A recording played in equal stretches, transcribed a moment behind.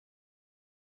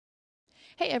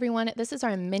Hey everyone, this is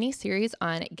our mini series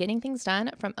on getting things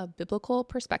done from a biblical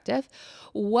perspective.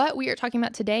 What we are talking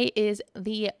about today is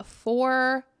the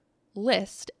 4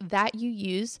 list that you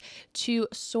use to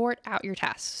sort out your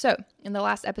tasks. So, in the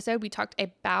last episode, we talked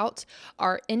about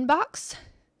our inbox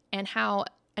and how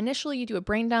initially you do a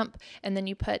brain dump and then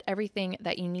you put everything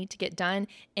that you need to get done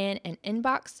in an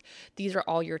inbox. These are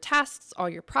all your tasks, all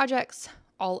your projects,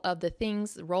 all of the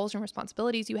things, roles and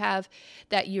responsibilities you have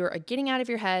that you're getting out of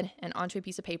your head and onto a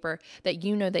piece of paper that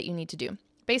you know that you need to do.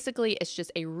 Basically, it's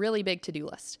just a really big to-do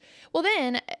list. Well,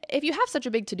 then, if you have such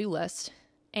a big to-do list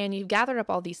and you've gathered up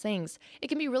all these things, it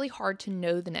can be really hard to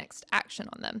know the next action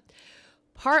on them.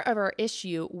 Part of our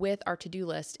issue with our to-do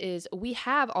list is we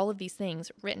have all of these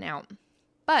things written out,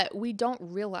 but we don't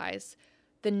realize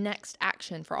the next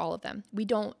action for all of them. We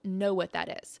don't know what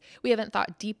that is. We haven't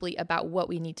thought deeply about what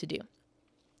we need to do.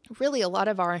 Really, a lot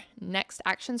of our next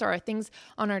actions or our things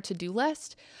on our to-do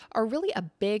list are really a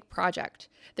big project.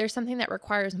 There's something that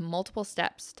requires multiple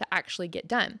steps to actually get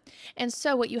done. And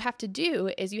so what you have to do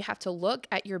is you have to look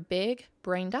at your big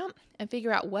brain dump and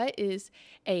figure out what is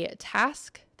a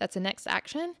task that's a next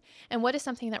action and what is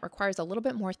something that requires a little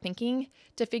bit more thinking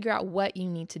to figure out what you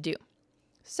need to do.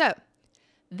 So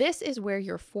this is where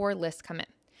your 4 lists come in.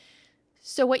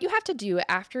 So what you have to do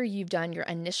after you've done your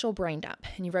initial brain dump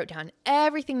and you wrote down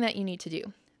everything that you need to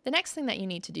do, the next thing that you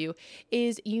need to do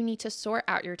is you need to sort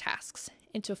out your tasks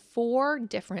into 4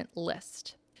 different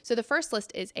lists. So the first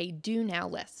list is a do now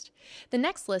list. The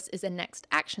next list is a next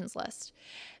actions list.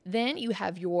 Then you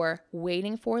have your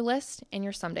waiting for list and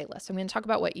your someday list. So I'm going to talk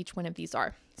about what each one of these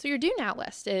are. So your do now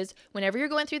list is whenever you're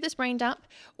going through this brain dump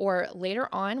or later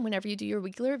on, whenever you do your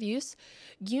weekly reviews,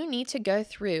 you need to go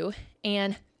through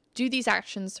and do these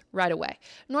actions right away.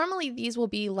 Normally, these will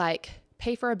be like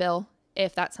pay for a bill,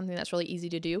 if that's something that's really easy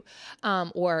to do,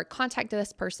 or contact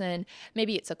this person.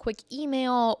 Maybe it's a quick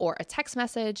email or a text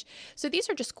message. So these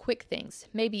are just quick things.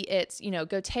 Maybe it's,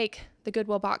 go take the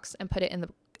Goodwill box and put it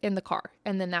in the car.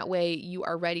 And then that way you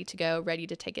are ready to go, ready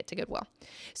to take it to Goodwill.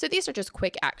 So these are just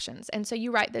quick actions. And so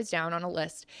you write those down on a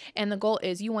list. And the goal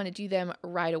is you want to do them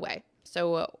right away.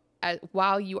 So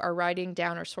while you are writing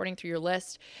down or sorting through your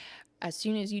list, as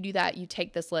soon as you do that, you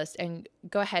take this list and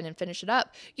go ahead and finish it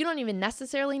up. You don't even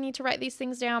necessarily need to write these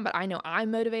things down, but I know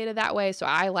I'm motivated that way, so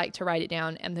I like to write it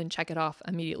down and then check it off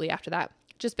immediately after that,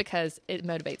 just because it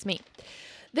motivates me.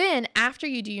 Then after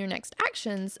you do your next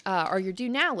actions or your do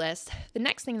now list, the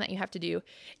next thing that you have to do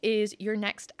is your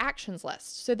next actions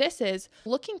list. So this is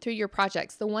looking through your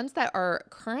projects, the ones that are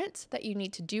current that you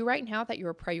need to do right now, that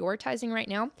you're prioritizing right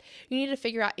now. You need to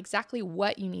figure out exactly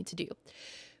what you need to do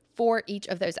for each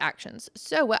of those actions.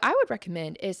 So what I would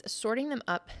recommend is sorting them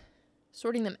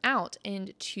out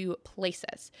into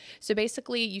places. So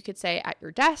basically you could say at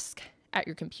your desk, at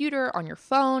your computer, on your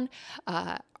phone,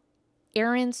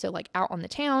 errands, so like out on the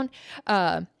town,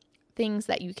 things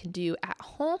that you can do at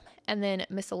home, and then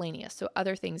miscellaneous, so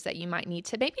other things that you might need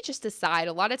to maybe just decide.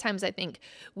 A lot of times I think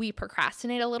we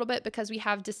procrastinate a little bit because we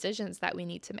have decisions that we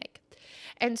need to make.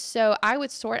 And so I would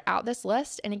sort out this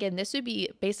list. And again, this would be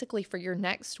basically for your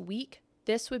next week.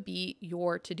 This would be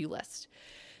your to-do list.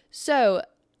 So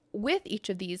with each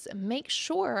of these, make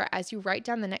sure as you write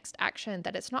down the next action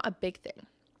that it's not a big thing.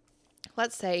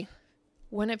 Let's say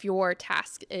one of your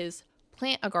tasks is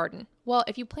plant a garden. Well,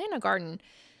 if you plant a garden,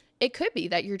 it could be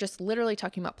that you're just literally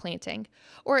talking about planting,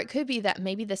 or it could be that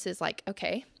maybe this is like,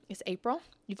 okay, it's April.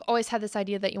 You've always had this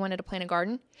idea that you wanted to plant a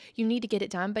garden. You need to get it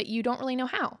done, but you don't really know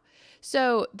how.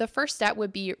 So the first step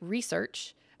would be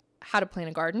research how to plant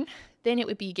a garden. Then it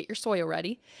would be get your soil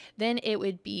ready. Then it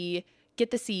would be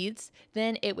get the seeds.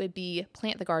 Then it would be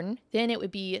plant the garden. Then it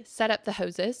would be set up the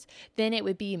hoses. Then it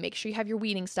would be make sure you have your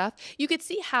weeding stuff. You could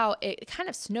see how it kind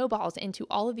of snowballs into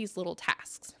all of these little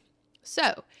tasks.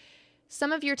 So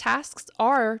some of your tasks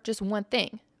are just one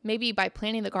thing. Maybe by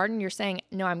planting the garden, you're saying,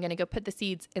 no, I'm going to go put the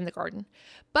seeds in the garden.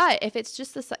 But if it's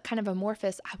just this kind of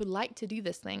amorphous, I would like to do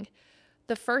this thing,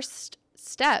 the first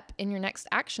step in your next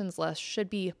actions list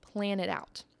should be plan it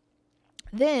out.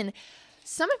 Then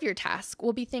some of your tasks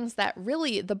will be things that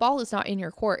really the ball is not in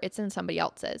your court, it's in somebody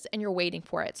else's and you're waiting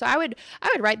for it. So I would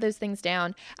write those things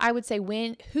down. I would say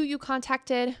who you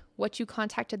contacted, what you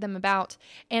contacted them about,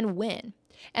 and when.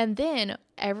 And then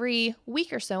every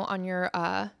week or so on your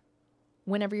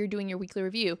whenever you're doing your weekly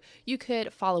review, you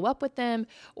could follow up with them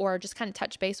or just kind of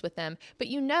touch base with them. But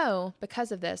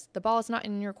because of this, the ball is not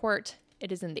in your court,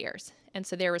 it is in theirs. And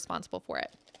so they're responsible for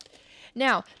it.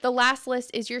 Now, the last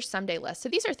list is your someday list. So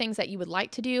these are things that you would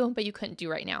like to do, but you couldn't do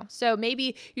right now. So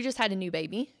maybe you just had a new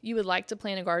baby. You would like to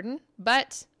plant a garden,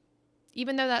 but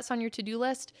Even though that's on your to-do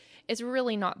list, it's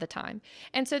really not the time.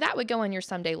 And so that would go on your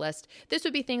someday list. This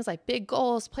would be things like big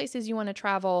goals, places you want to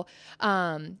travel,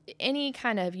 any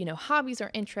kind of, hobbies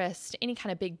or interests, any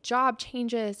kind of big job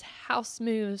changes, house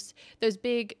moves, those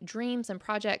big dreams and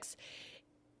projects.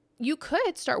 You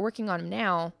could start working on them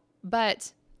now,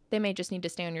 but they may just need to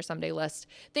stay on your someday list.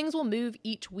 Things will move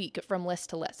each week from list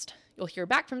to list. You'll hear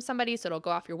back from somebody, so it'll go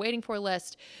off your waiting for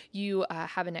list. You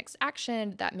have a next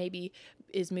action that maybe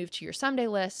is moved to your someday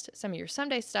list. Some of your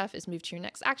someday stuff is moved to your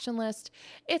next action list.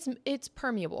 It's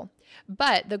permeable,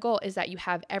 but the goal is that you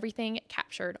have everything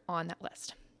captured on that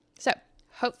list. So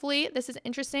hopefully this is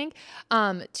interesting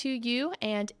to you.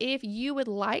 And if you would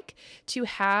like to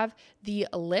have the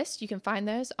list, you can find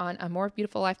those on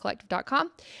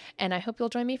morebeautifullifecollective.com. And I hope you'll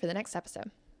join me for the next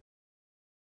episode.